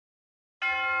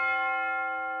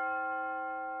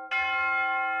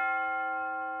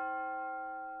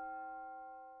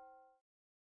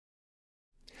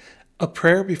A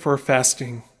prayer before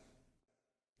fasting.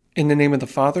 In the name of the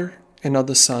Father, and of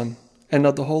the Son, and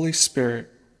of the Holy Spirit.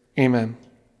 Amen.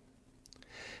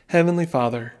 Heavenly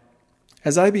Father,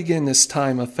 as I begin this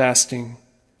time of fasting,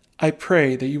 I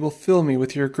pray that you will fill me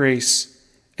with your grace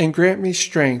and grant me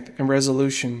strength and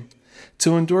resolution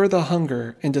to endure the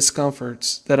hunger and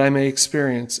discomforts that I may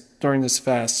experience during this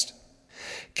fast.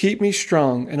 Keep me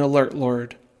strong and alert,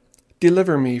 Lord.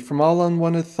 Deliver me from all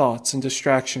unwanted thoughts and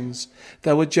distractions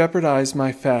that would jeopardize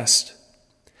my fast.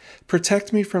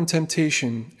 Protect me from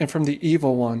temptation and from the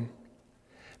evil one.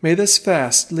 May this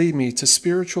fast lead me to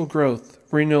spiritual growth,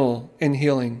 renewal, and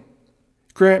healing.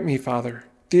 Grant me, Father,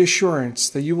 the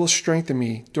assurance that you will strengthen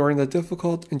me during the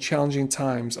difficult and challenging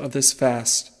times of this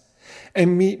fast,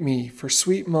 and meet me for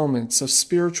sweet moments of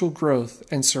spiritual growth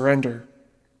and surrender.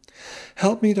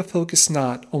 Help me to focus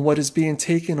not on what is being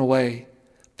taken away,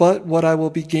 but what I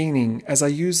will be gaining as I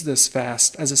use this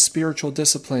fast as a spiritual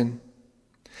discipline.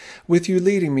 With you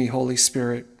leading me, Holy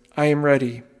Spirit, I am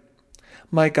ready.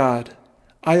 My God,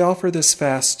 I offer this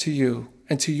fast to you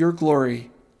and to your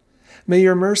glory. May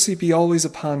your mercy be always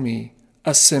upon me,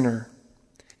 a sinner.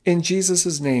 In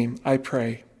Jesus' name I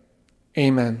pray.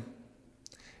 Amen.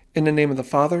 In the name of the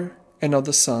Father, and of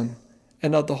the Son,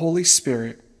 and of the Holy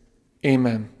Spirit.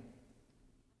 Amen.